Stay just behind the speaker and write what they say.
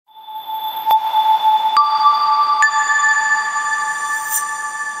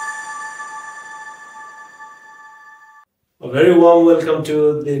very warm welcome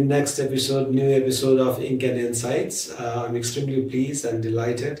to the next episode, new episode of Ink and Insights. I'm extremely pleased and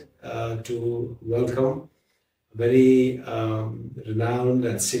delighted to welcome a very renowned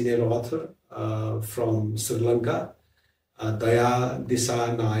and senior author from Sri Lanka, Daya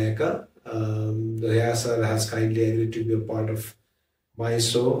Dissanayake. Daya sir has kindly agreed to be a part of my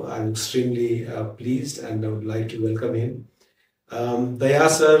show. I'm extremely pleased and I would like to welcome him. Daya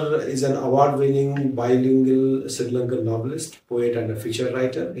sir is an award-winning bilingual Sri Lankan novelist, poet, and a feature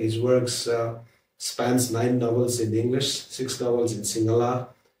writer. His works spans 9 novels in English, 6 novels in Sinhala,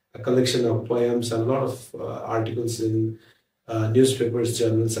 a collection of poems, and a lot of articles in newspapers,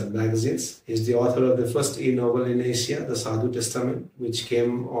 journals, and magazines. He's the author of the first e-novel in Asia, The Sadhu Testament, which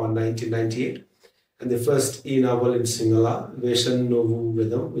came on 1998, and the first e-novel in Sinhala, Veshan Novu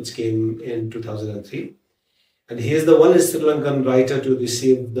Vedam, which came in 2003. And he is the only Sri Lankan writer to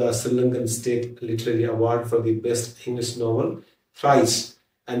receive the Sri Lankan State Literary Award for the Best English Novel thrice,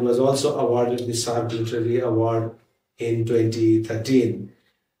 and was also awarded the SARC Literary Award in 2013.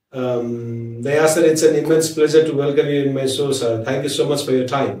 Daya sir, it's an immense pleasure to welcome you in my show, sir. Thank you so much for your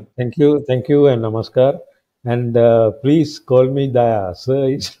time. Thank you, and namaskar. And please call me Daya. Sir,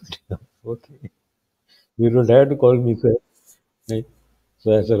 it's okay. You don't have to call me sir. Right?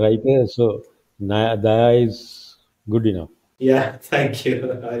 So as a writer, so Daya is good enough. Yeah, thank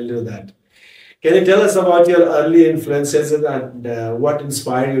you. I'll do that. Can you tell us about your early influences and what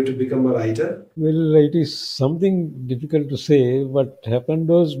inspired you to become a writer? Well, it is something difficult to say. What happened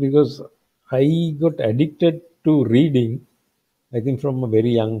was because I got addicted to reading, I think from a very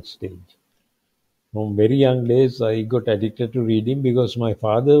young stage. From very young days, I got addicted to reading because my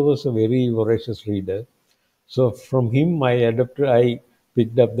father was a very voracious reader. So from him, I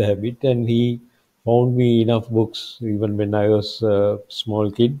picked up the habit, and he found me enough books even when I was a small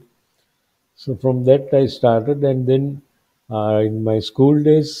kid. So from that, I started, and then in my school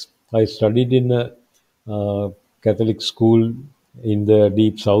days, I studied in a Catholic school in the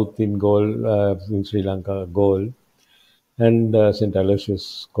deep south in Galle, in Sri Lanka, Galle, and St.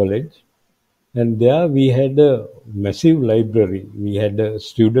 Aloysius College. And there we had a massive library. We had a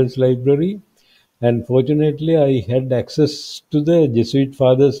students' library, and fortunately, I had access to the Jesuit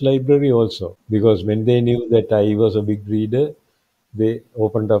fathers' library also, because when they knew that I was a big reader, they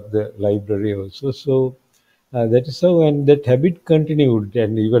opened up the library also. So that is how, and that habit continued.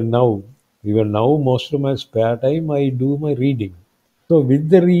 And even now, most of my spare time, I do my reading. So with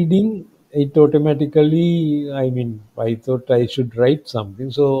the reading, it automatically, I mean, I thought I should write something.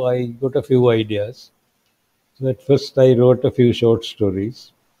 So I got a few ideas. So at first, I wrote a few short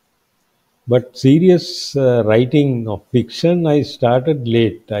stories. But serious writing of fiction, I started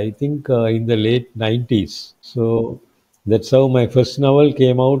late. I think in the late 90s. So that's how my first novel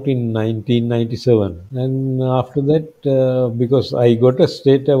came out in 1997. And after that, because I got a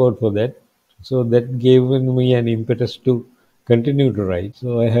state award for that, so that gave me an impetus to continue to write.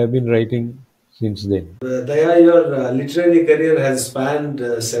 So I have been writing since then. Daya, your literary career has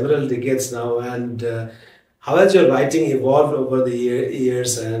spanned several decades now, and how has your writing evolved over the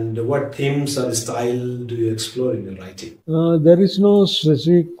years, and what themes or style do you explore in your writing? There is no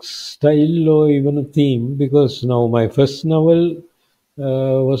specific style or even a theme, because now my first novel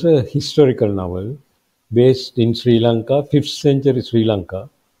was a historical novel based in Sri Lanka, 5th century Sri Lanka.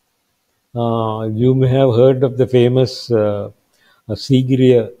 You may have heard of the famous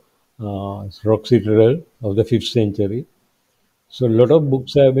Sigiriya rock citadel of the 5th century. So a lot of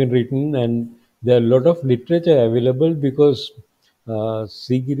books have been written, and there are a lot of literature available, because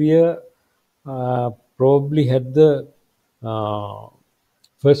Sigiriya probably had the uh,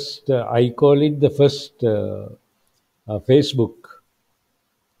 first, I call it the first Facebook,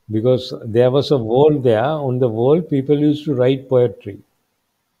 because there was a wall there. On the wall, people used to write poetry.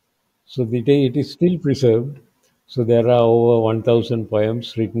 So it is still preserved. So there are over 1,000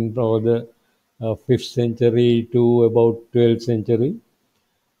 poems written over the 5th century to about 12th century.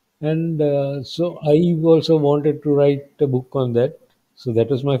 And so I also wanted to write a book on that. So that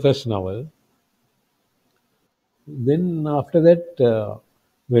was my first novel. Then after that,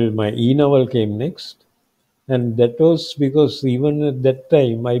 well, my e-novel came next. And that was because even at that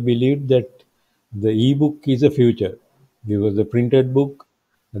time, I believed that the e-book is the future. Because the printed book,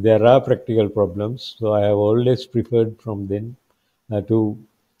 there are practical problems. So I have always preferred from then to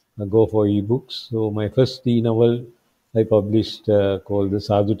go for e-books. So my first e-novel I published called The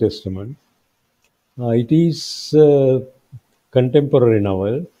Sadhu Testament. It is contemporary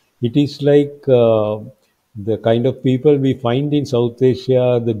novel. It is like the kind of people we find in South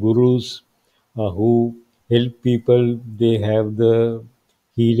Asia, the gurus who help people. They have the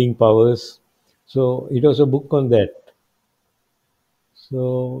healing powers. So it was a book on that.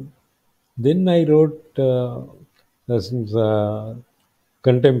 So then I wrote some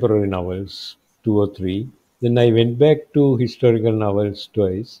contemporary novels, two or three. Then I went back to historical novels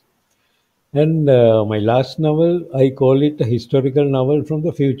twice. And my last novel, I call it a historical novel from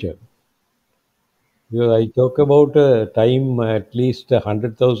the future. Because I talk about a time at least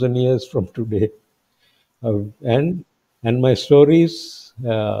 100,000 years from today. And my stories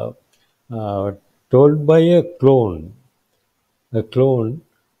uh, told by a clone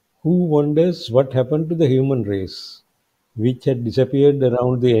who wonders what happened to the human race, which had disappeared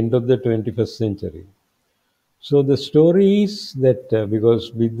around the end of the 21st century. So the story is that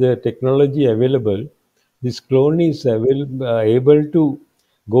because with the technology available, this clone is able to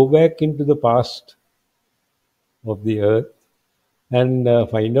go back into the past of the earth and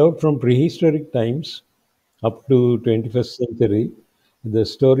find out from prehistoric times up to 21st century the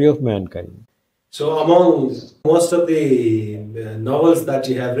story of mankind. So, among most of the novels that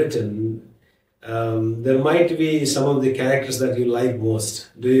you have written, there might be some of the characters that you like most.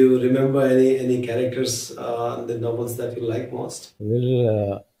 Do you remember any characters in the novels that you like most?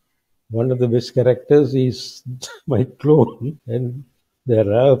 Well, one of the best characters is my clone, and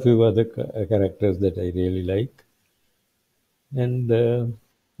there are a few other characters that I really like. And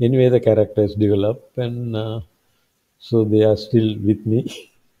anyway, the characters develop, and so they are still with me.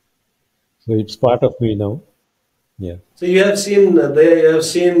 So it's part of me now. Yeah, So you have seen there. You have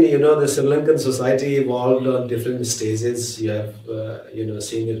seen, the Sri Lankan society evolved on different stages. You have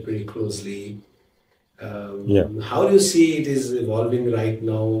seen it pretty closely. yeah. How do you see it is evolving right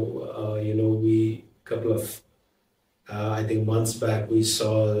now? We couple of I think months back we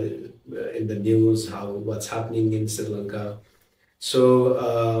saw in the news how what's happening in Sri Lanka.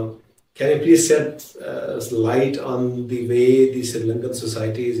 So can you please shed light on the way the Sri Lankan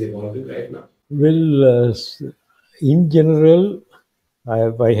society is evolving right now? Well, in general, I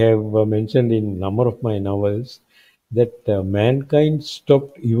have mentioned in number of my novels that mankind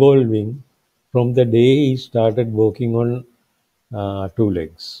stopped evolving from the day he started walking on two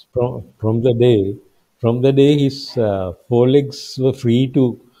legs. From the day his four legs were free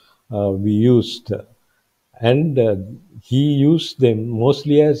to be used, and he used them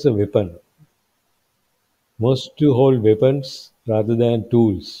mostly as a weapon, most to hold weapons rather than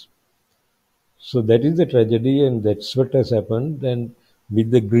tools. So that is the tragedy, and that's what has happened. And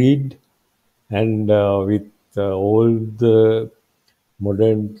with the greed and with all the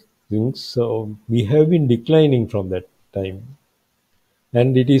modern things, so we have been declining from that time,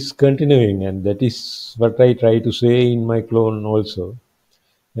 and it is continuing. And that is what I try to say in my clone also,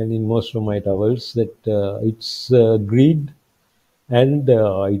 and in most of my novels, that it's greed and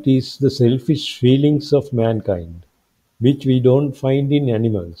it is the selfish feelings of mankind, which we don't find in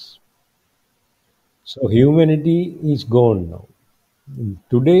animals. So humanity is gone now.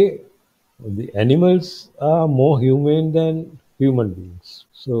 Today, the animals are more humane than human beings.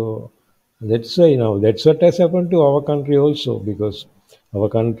 So that's why now that's what has happened to our country also, because our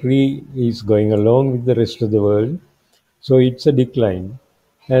country is going along with the rest of the world. So it's a decline.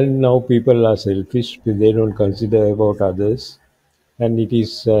 And now people are selfish, they don't consider about others. And it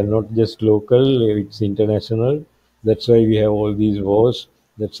is not just local, it's international. That's why we have all these wars,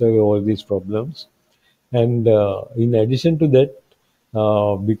 that's why we have all these problems. And in addition to that,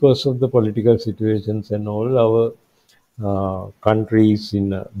 because of the political situations and all, our country is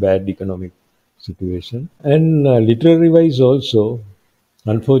in a bad economic situation. And literary wise also,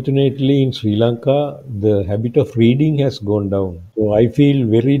 unfortunately, in Sri Lanka, the habit of reading has gone down. So I feel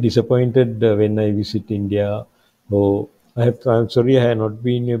very disappointed when I visit India. So I'm sorry I have not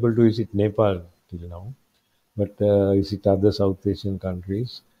been able to visit Nepal till now, but visit other South Asian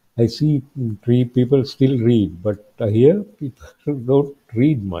countries. I see three people still read, but here people don't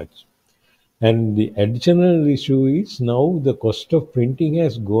read much. And the additional issue is now the cost of printing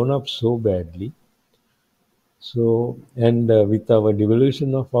has gone up so badly. So, and with our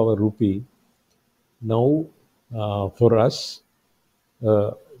devaluation of our rupee, now for us,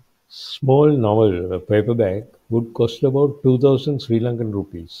 a small novel, a paperback, would cost about 2000 Sri Lankan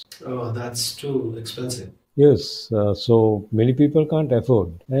rupees. Oh, that's too expensive. Yes, so many people can't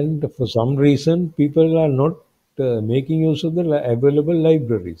afford, and for some reason, people are not making use of the available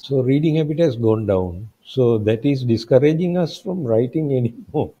libraries. So reading habit has gone down. So that is discouraging us from writing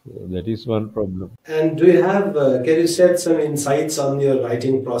anymore. So that is one problem. And do you have, can you shed some insights on your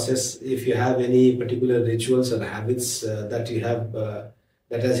writing process? If you have any particular rituals or habits that you have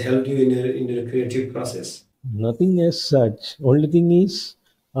that has helped you in your creative process? Nothing as such. Only thing is,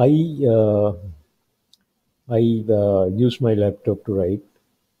 I uh, I use my laptop to write,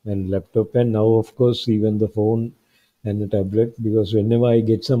 and laptop, and now of course even the phone. and a tablet, because whenever I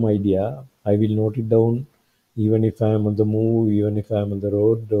get some idea, I will note it down, even if I am on the move, even if I am on the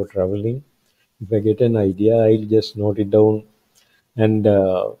road or traveling. If I get an idea, I'll just note it down. And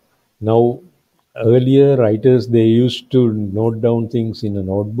now, earlier writers, they used to note down things in a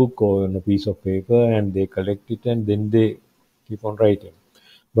notebook or on a piece of paper, and they collect it and then they keep on writing.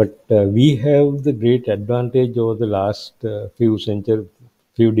 But we have the great advantage over the last few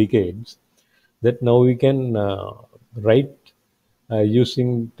decades, that now we can write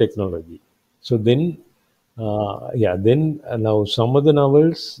using technology. So then, now some of the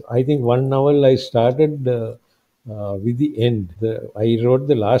novels, I think one novel I started with the end. I wrote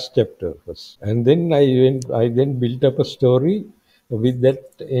the last chapter first, and then I then built up a story with that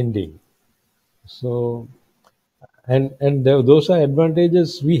ending. So those are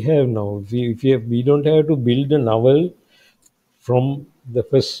advantages we have now. We don't have to build a novel from the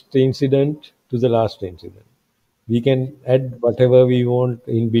first incident to the last incident. We can add whatever we want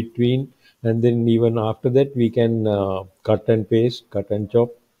in between, and then even after that we can cut and paste, cut and chop.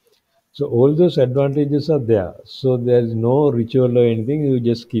 So all those advantages are there. So there's no ritual or anything. You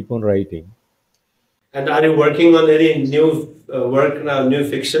just keep on writing. And are you working on any new work now, new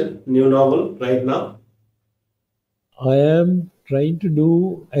fiction, new novel right now? I am trying to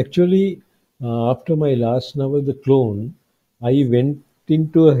do, actually, after my last novel, The Clone, I went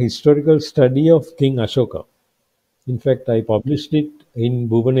into a historical study of King Ashoka. In fact, I published it in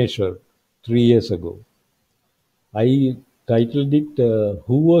Bhubaneswar 3 years ago. I titled it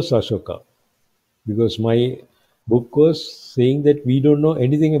Who Was Ashoka? Because my book was saying that we don't know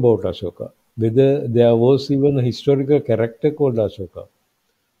anything about Ashoka, whether there was even a historical character called Ashoka.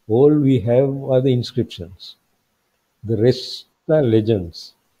 All we have are the inscriptions. The rest are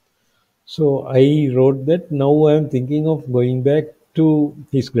legends. So I wrote that now I am thinking of going back to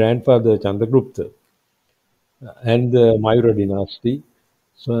his grandfather Chandragupta and the Mayura dynasty.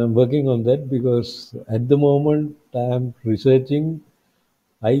 So I'm working on that because at the moment I am researching.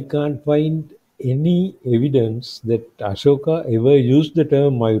 I can't find any evidence that Ashoka ever used the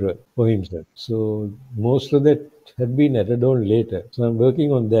term Mayura for himself. So most of that had been added on later. So I'm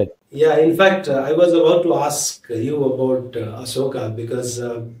working on that. Yeah, in fact, I was about to ask you about Ashoka because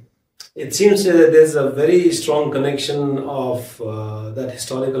it seems that there's a very strong connection of that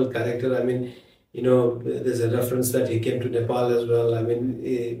historical character. I mean, there's a reference that he came to Nepal as well. I mean,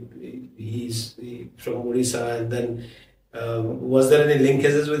 from Odisha, and then was there any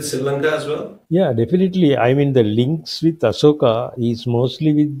linkages with Sri Lanka as well? Yeah, definitely. I mean, the links with Ashoka is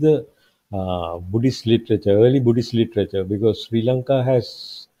mostly with the Buddhist literature, early Buddhist literature, because Sri Lanka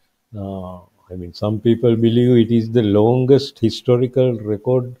has, I mean, some people believe it is the longest historical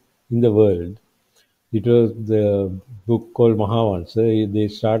record in the world. It was the book called Mahavansa. They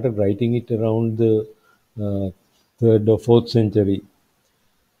started writing it around the uh, third or fourth century,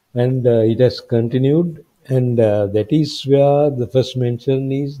 and it has continued. And that is where the first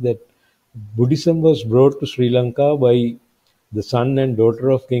mention is that Buddhism was brought to Sri Lanka by the son and daughter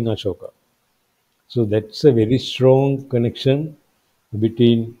of King Ashoka. So that's a very strong connection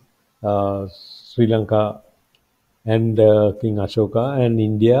between Sri Lanka and King Ashoka and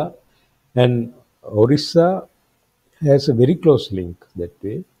India. And Orissa has a very close link that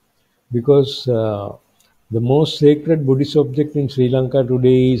way, because the most sacred Buddhist object in Sri Lanka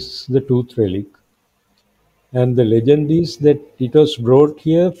today is the tooth relic. And the legend is that it was brought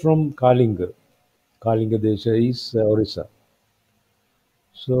here from Kalinga. Kalinga Desha is Orissa.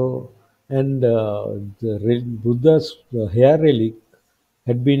 So, and Buddha's hair relic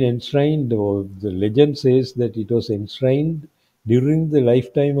had been enshrined, or the legend says that it was enshrined during the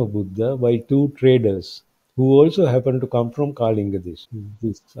lifetime of Buddha by two traders who also happened to come from Kalinga Desha,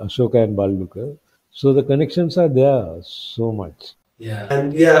 this Ashoka and Balduka. So the connections are there so much. Yeah,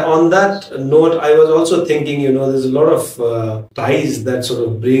 and yeah, on that note, I was also thinking, there's a lot of ties that sort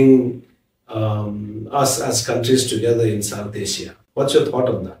of bring us as countries together in South Asia. What's your thought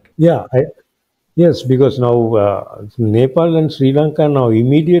on that? Yeah, yes, because now Nepal and Sri Lanka now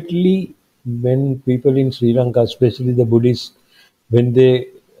immediately, when people in Sri Lanka, especially the Buddhists, when they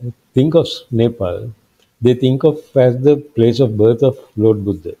think of Nepal, they think of as the place of birth of Lord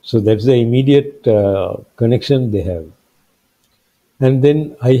Buddha. So that's the immediate connection they have. And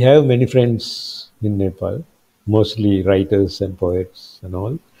then I have many friends in Nepal, mostly writers and poets and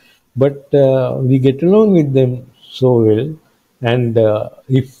all. But we get along with them so well. And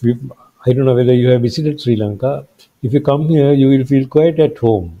if you, I don't know whether you have visited Sri Lanka, if you come here, you will feel quite at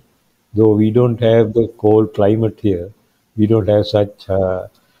home. Though we don't have the cold climate here, we don't have such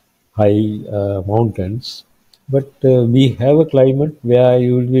high mountains, but we have a climate where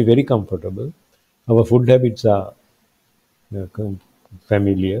you will be very comfortable. Our food habits are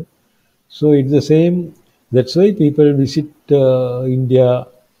familiar. So it's the same. That's why people visit India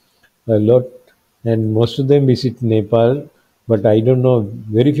a lot, and most of them visit Nepal. But I don't know.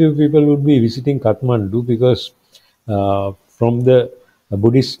 Very few people would be visiting Kathmandu because from the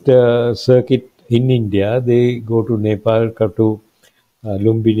Buddhist circuit in India, they go to Nepal, go to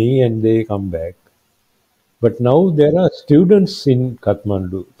Lumbini, and they come back. But now there are students in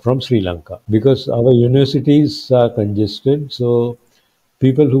Kathmandu from Sri Lanka because our universities are congested. So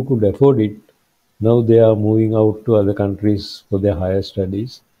people who could afford it, now they are moving out to other countries for their higher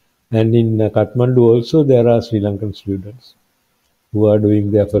studies. And in Kathmandu also there are Sri Lankan students who are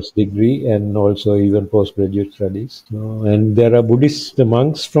doing their first degree and also even postgraduate studies. And there are Buddhist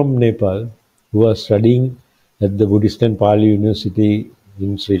monks from Nepal who are studying at the Buddhist and Pali University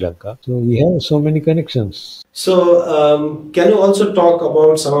in Sri Lanka. So we have so many connections. So, can you also talk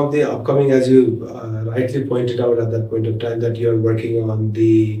about some of the upcoming, as you rightly pointed out at that point of time, that you are working on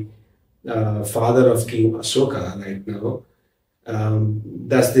the father of King Ashoka right now?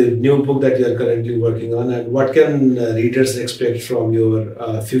 That's the new book that you are currently working on, and what can readers expect from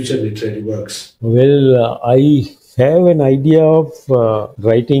your future literary works? Well, I have an idea of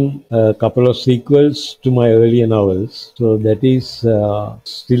writing a couple of sequels to my earlier novels. So that is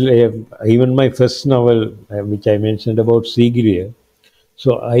still even my first novel, which I mentioned about Sigiriya.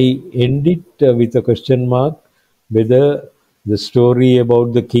 So I end it with a question mark whether the story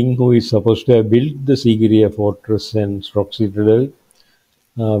about the king who is supposed to have built the Sigiriya fortress and rock citadel,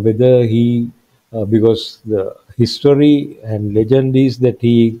 whether he, because the history and legend is that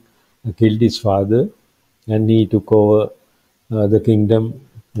he killed his father and he took over the kingdom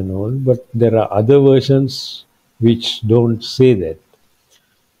and all, but there are other versions which don't say that.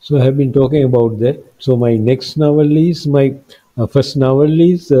 So I have been talking about that. So my next novel is my first novel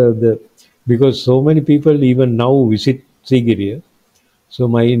is the because so many people even now visit Sigiriya. So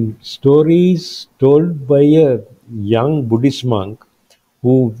my story is told by a young Buddhist monk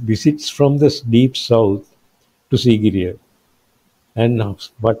who visits from the deep south to Sigiriya and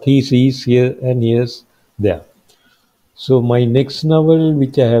what he sees here and hears there. So my next novel,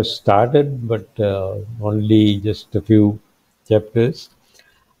 which I have started but only just a few chapters,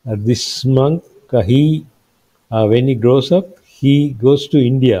 this monk, he when he grows up, he goes to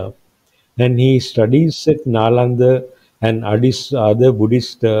India and he studies at Nalanda and Addis, other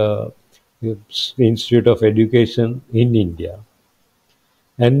Buddhist institute of education in India.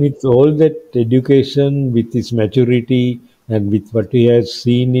 And with all that education, with his maturity, and with what he has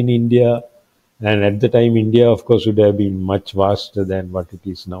seen in India, and at the time, India, of course, would have been much vaster than what it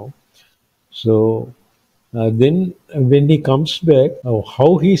is now. So then, when he comes back,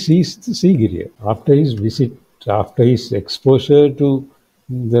 how he sees the Sigiriya after his visit, after his exposure to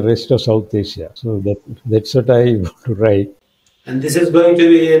the rest of South Asia. So that's what I want to write. And this is going to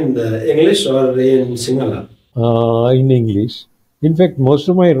be in English or in Sinhala? In English. In fact, most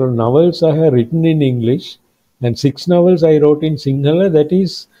of my novels I have written in English, and 6 novels I wrote in Sinhala. That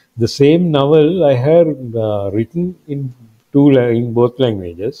is the same novel I have written in in both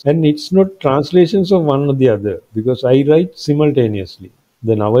languages, and it's not translations of one or the other because I write simultaneously.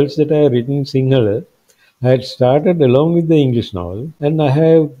 The novels that I have written in Sinhala, I had started along with the English novel and I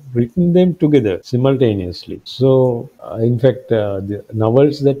have written them together simultaneously. So, in fact, the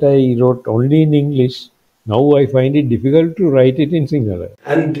novels that I wrote only in English, now I find it difficult to write it in Sinhala.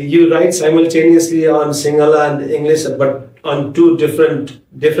 And you write simultaneously on Sinhala and English, but on two different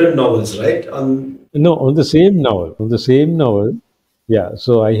novels, right? On No, on the same novel. On the same novel. Yeah,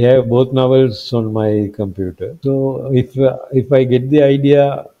 so I have both novels on my computer. So if I get the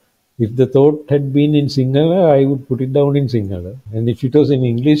idea, if the thought had been in Sinhala, I would put it down in Sinhala, and if it was in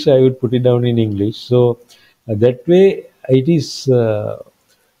English, I would put it down in English. So that way, it is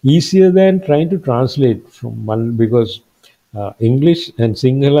easier than trying to translate from one because English and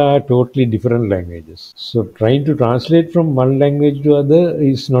Sinhala are totally different languages. So trying to translate from one language to other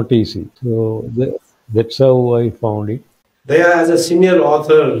is not easy. So that's how I found it. Daya, as a senior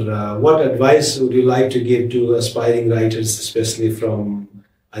author, what advice would you like to give to aspiring writers, especially from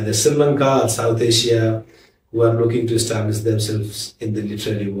either Sri Lanka or South Asia, who are looking to establish themselves in the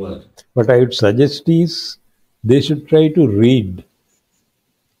literary world? What I would suggest is they should try to read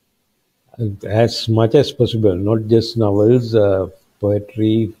as much as possible, not just novels,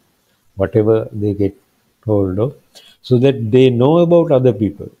 poetry, whatever they get hold of, so that they know about other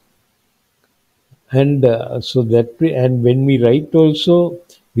people. And so that and when we write also,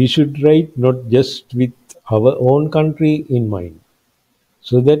 we should write not just with our own country in mind,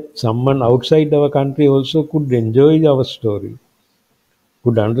 so that someone outside our country also could enjoy our story,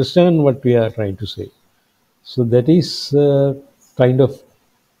 could understand what we are trying to say. So that is kind of,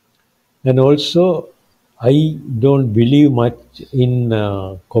 and also I don't believe much in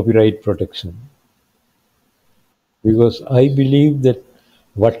copyright protection because I believe that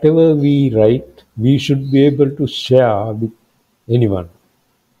whatever we write, we should be able to share with anyone,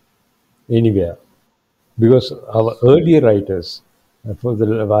 anywhere. Because our earlier writers, for the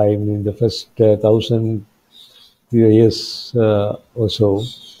I mean the first 1,000 years or so,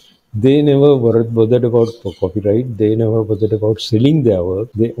 they never were bothered about copyright. They never bothered about selling their work.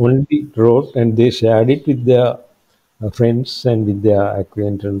 They only wrote and they shared it with their friends and with their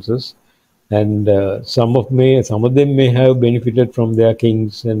acquaintances. And some of them may have benefited from their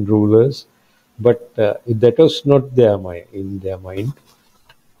kings and rulers, but that was not in their mind.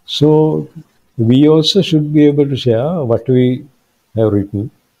 So we also should be able to share what we have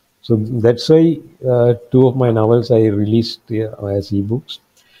written. So that's why two of my novels I released as ebooks.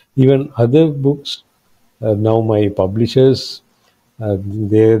 Even other books, now my publishers,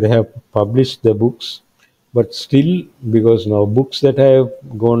 they have published the books, but still, because now books that have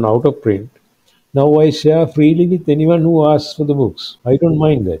gone out of print, now I share freely with anyone who asks for the books. I don't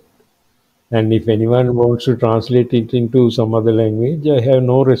mind that. And if anyone wants to translate it into some other language, I have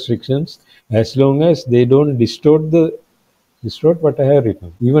no restrictions as long as they don't distort what I have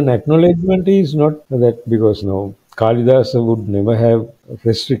written. Even acknowledgement is not that, because now Kalidasa would never have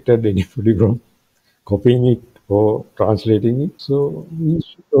restricted anybody from copying it or translating it. So we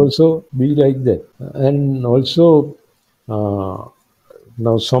should also be like that. And also, uh,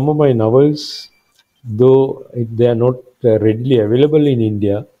 now some of my novels, though they are not readily available in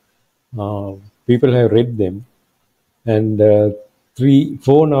India, uh, people have read them, and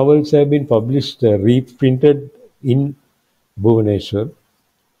four novels have been published, reprinted in Bhubaneswar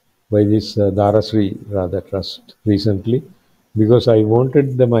by this Darasri Radha Trust recently, because I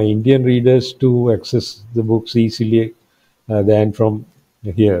wanted my Indian readers to access the books easily than from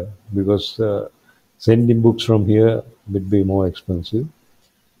here, because sending books from here would be more expensive.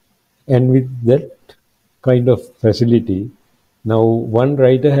 And with that kind of facility, now one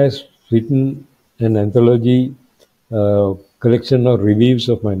writer has written an anthology collection of reviews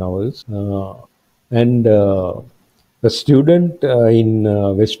of my novels. And a student in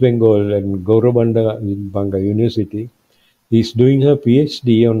West Bengal and Gaurabanda in Banga University is doing her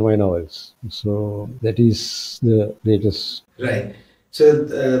PhD on my novels. So that is the latest. Right. So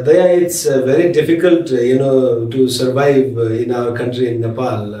there it's very difficult, to survive in our country in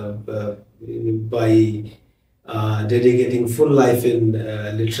Nepal by dedicating full life in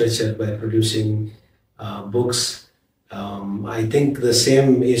literature by producing books. I think the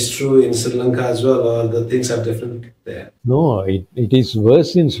same is true in Sri Lanka as well, or the things are different there. No, it is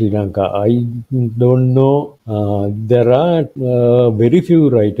worse in Sri Lanka. I don't know. There are very few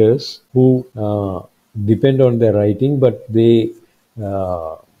writers who depend on their writing, but they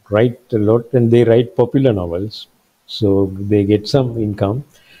uh, write a lot and they write popular novels. So they get some income.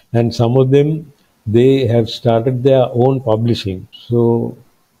 And some of them, they have started their own publishing. So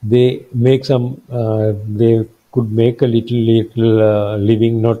they make they could make a little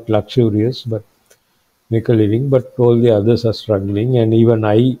living, not luxurious, but make a living, but all the others are struggling. And even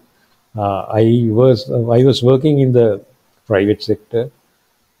I was working in the private sector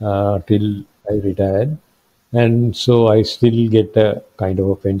till I retired, and so I still get a kind of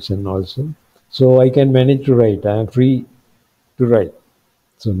a pension also. So I can manage to write. I am free to write.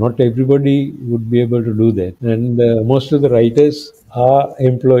 So not everybody would be able to do that, and most of the writers are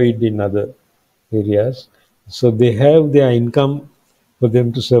employed in other areas, so they have their income for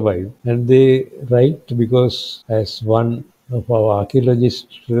them to survive, and they write because, as one of our archaeologists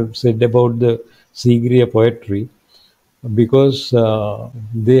said about the Sigriya poetry, because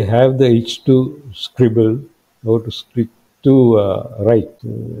they have the itch to scribble or to write.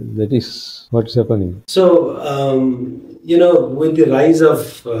 That is what's happening. So, with the rise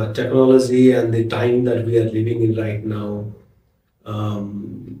of technology and the time that we are living in right now,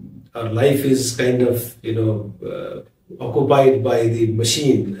 our life is kind of, occupied by the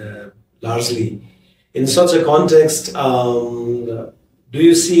machine largely. In such a context, do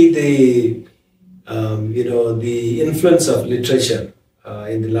you see the influence of literature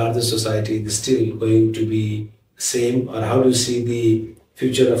in the larger society is still going to be same, or how do you see the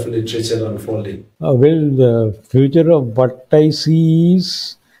future of literature unfolding? Well, the future of what I see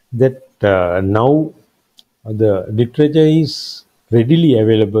is that now the literature is readily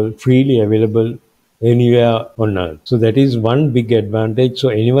available, freely available anywhere on earth. So that is one big advantage. So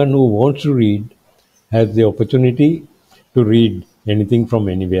anyone who wants to read has the opportunity to read anything from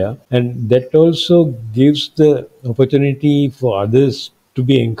anywhere. And that also gives the opportunity for others to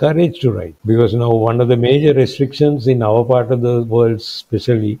be encouraged to write, because now one of the major restrictions in our part of the world,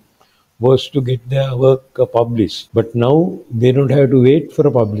 especially, was to get their work published. But now they don't have to wait for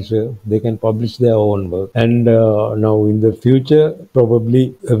a publisher; they can publish their own work. And now in the future,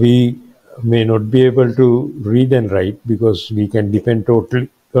 probably we may not be able to read and write because we can depend totally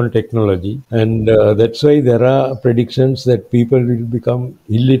on technology. And that's why there are predictions that people will become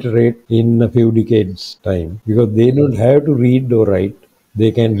illiterate in a few decades' time because they don't have to read or write. They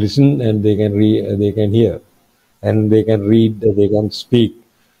can listen and they can read, they can hear, and they can read, they can speak,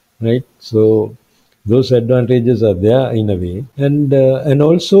 right? So those advantages are there in a way, and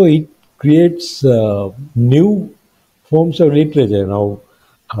also it creates new forms of literature. Now,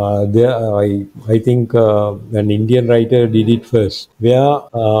 I think an Indian writer did it first, where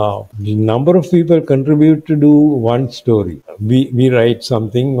the number of people contribute to do one story. We write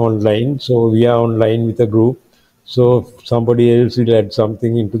something online, so we are online with a group. So somebody else will add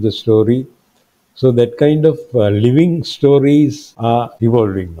something into the story, so that kind of living stories are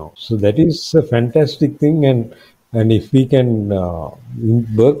evolving now. So that is a fantastic thing, and if we can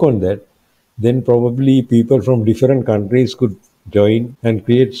work on that, then probably people from different countries could join and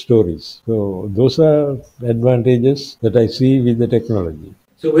create stories. So those are advantages that I see with the technology.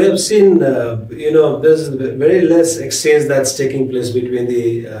 So we have seen, there's very less exchange that's taking place between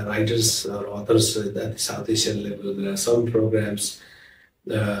the writers or authors at the South Asian level. There are some programs.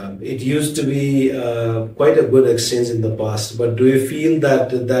 It used to be quite a good exchange in the past, but do you feel that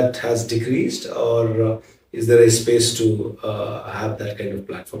that has decreased, or is there a space to have that kind of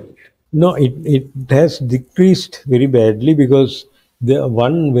platform again? No, it has decreased very badly because the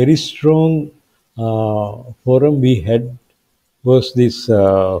one very strong forum we had was this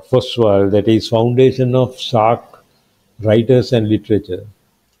FOSWAL, that is Foundation of SARC Writers and Literature,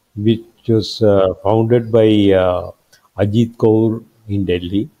 which was founded by Ajit Kaur in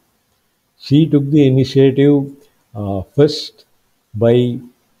Delhi. She took the initiative first by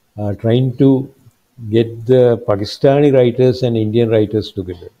trying to get the Pakistani writers and Indian writers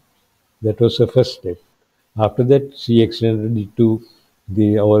together. That was the first step. After that, she extended it to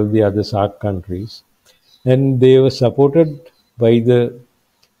all the other SAARC countries, and they were supported by the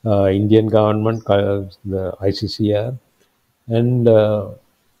Indian government, the ICCR, and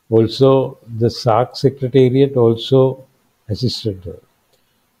also the SAARC Secretariat also assisted her.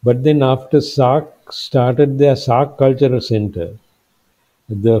 But then after SAARC started their SAARC Cultural Center,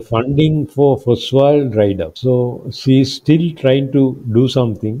 the funding for Foswal dried up. So she is still trying to do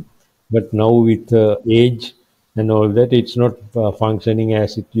something, but now with age and all that, it's not functioning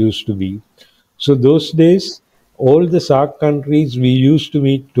as it used to be. So those days, all the SAARC countries, we used to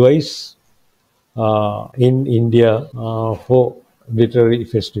meet twice in India for literary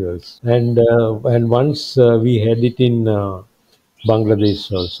festivals, and once we had it in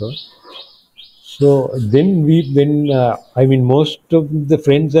Bangladesh also. So then I mean, most of the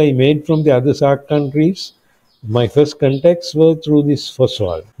friends I made from the other SAARC countries, my first contacts were through this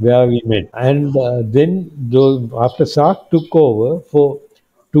FOSWAL, where we met. And then, though, after SAARC took over for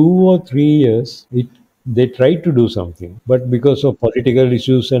 2 or 3 years, they tried to do something. But because of political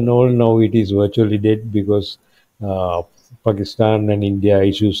issues and all, now it is virtually dead because uh, Pakistan and India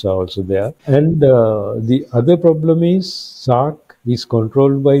issues are also there. And the other problem is SAARC is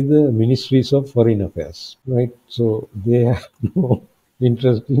controlled by the ministries of foreign affairs, right? So they have no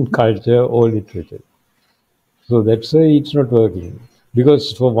interest in culture or literature. So that's why it's not working.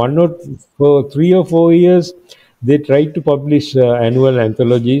 Because for 3 or 4 years, they tried to publish annual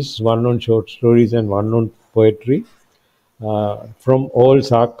anthologies, one on short stories and one on poetry, from all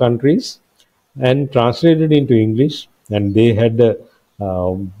SAARC countries and translated into English. And they had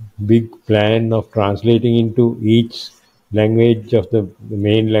a big plan of translating into each language of the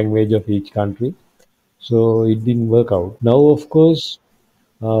main language of each country. So it didn't work out. Now, of course,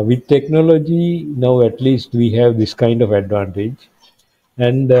 with technology, now at least we have this kind of advantage,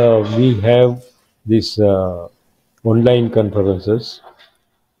 and we have this online conferences.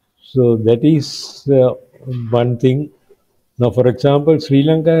 So that is one thing. Now, for example, Sri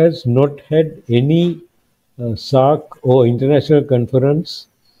Lanka has not had any SAARC or international conference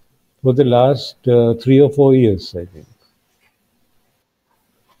for the last 3 or 4 years, I think.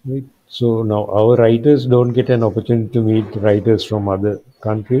 Right? So now our writers don't get an opportunity to meet writers from other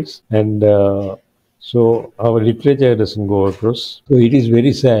countries, and so our literature doesn't go across. So it is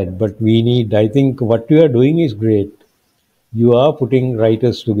very sad, but we need. I think what you are doing is great. You are putting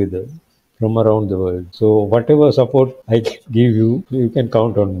writers together from around the world. So whatever support I can give you, you can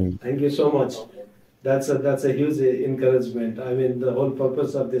count on me. Thank you so much. That's a huge encouragement. I mean, the whole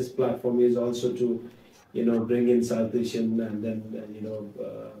purpose of this platform is also to bring in South Asian and then,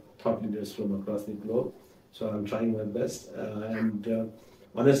 thought leaders from across the globe. So I'm trying my best. And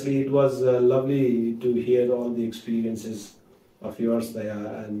honestly, it was lovely to hear all the experiences of yours,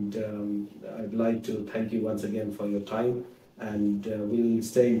 Daya. And I'd like to thank you once again for your time. And we'll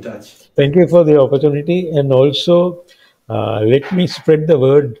stay in touch. Thank you for the opportunity, and also let me spread the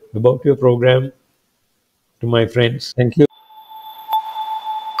word about your program to my friends. Thank you.